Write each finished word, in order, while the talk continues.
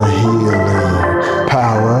healing,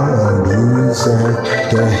 power of music,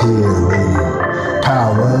 the healing,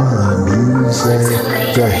 power of music,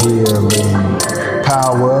 the healing,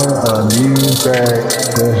 power of music,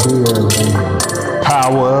 the healing,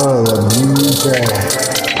 power of music,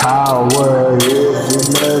 power is in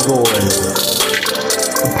the voice,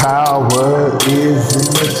 power is in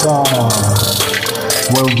the tongue.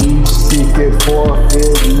 When we seek it forth,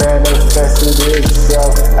 it manifested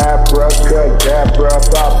itself. Abracadabra,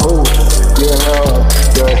 babu. You know,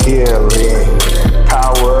 the healing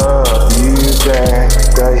power of music,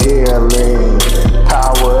 the healing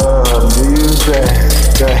power of music,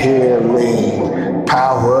 the healing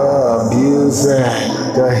power of music,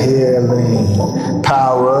 the healing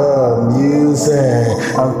power of music.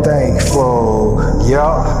 I'm thankful,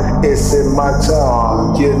 yup, it's in my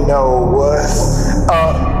tongue. You know what's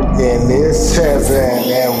up in this heaven,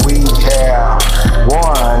 and we have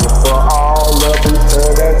one for all of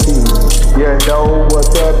eternity. You know what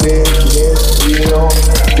the business will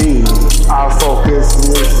be. Our focus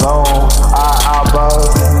is on our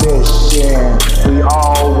mission. We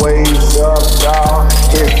always about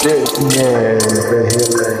his business. The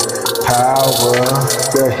healing power,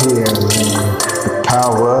 the healing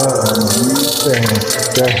power of music,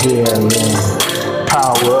 the healing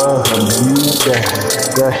power of music,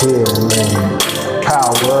 the healing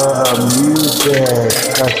power of music,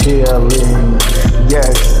 the healing.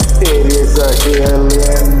 Yes, it is a healing,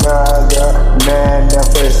 another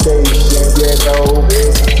manifestation. You know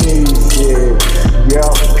it's music.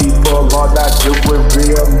 Yeah, people are not doing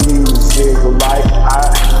real music like our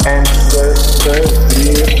ancestors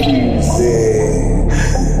did music.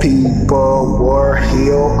 People were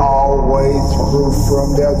healed always through from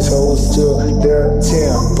their toes to their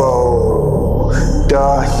temple.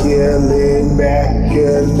 The healing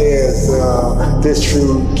mechanism, this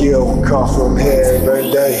true gift comes from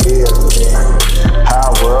heaven. The healing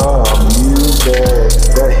power of music,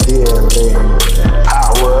 the healing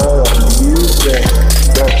power of music,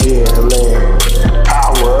 the healing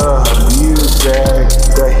power of music,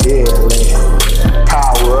 the healing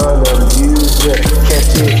power of music. Can't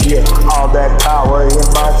you hear all that power in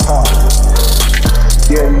my tongue?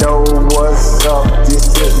 You know what's up, this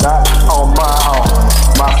is not on my own.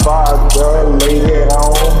 My Father laid it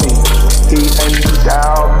on me. He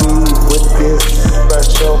endowed me with this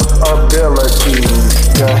special ability.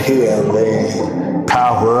 The healing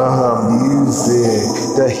power of music,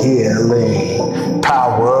 the healing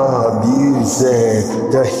power of music,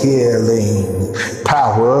 the healing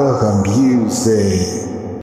power of music.